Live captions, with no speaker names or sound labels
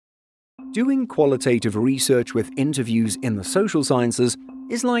Doing qualitative research with interviews in the social sciences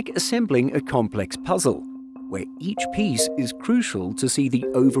is like assembling a complex puzzle, where each piece is crucial to see the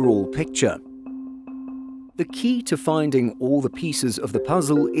overall picture. The key to finding all the pieces of the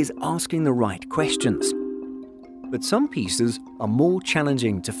puzzle is asking the right questions. But some pieces are more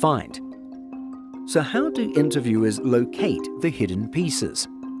challenging to find. So how do interviewers locate the hidden pieces?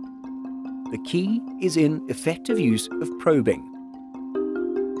 The key is in effective use of probing.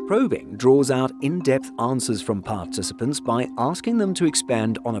 Probing draws out in-depth answers from participants by asking them to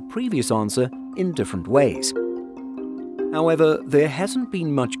expand on a previous answer in different ways. However, there hasn't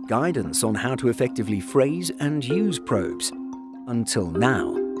been much guidance on how to effectively phrase and use probes, until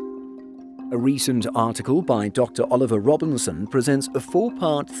now. A recent article by Dr. Oliver Robinson presents a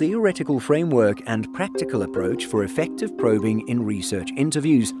 4-part theoretical framework and practical approach for effective probing in research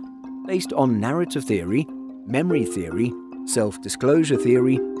interviews, based on narrative theory, memory theory, self-disclosure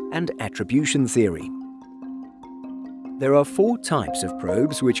theory, and attribution theory. There are 4 types of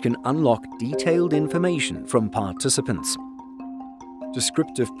probes which can unlock detailed information from participants.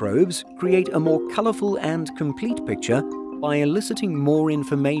 Descriptive probes create a more colorful and complete picture by eliciting more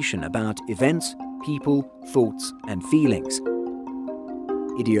information about events, people, thoughts, and feelings.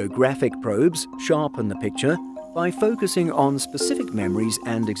 Idiographic probes sharpen the picture by focusing on specific memories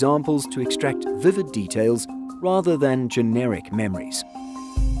and examples to extract vivid details rather than generic memories.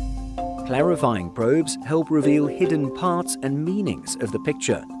 Clarifying probes help reveal hidden parts and meanings of the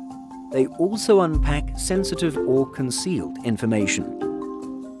picture. They also unpack sensitive or concealed information.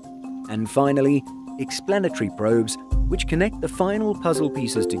 And finally, explanatory probes, which connect the final puzzle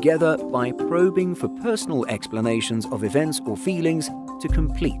pieces together by probing for personal explanations of events or feelings to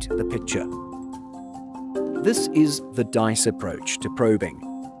complete the picture. This is the DICE approach to probing,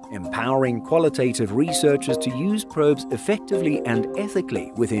 empowering qualitative researchers to use probes effectively and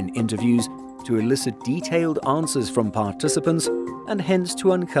ethically within interviews to elicit detailed answers from participants and hence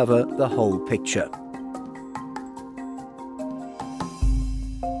to uncover the whole picture.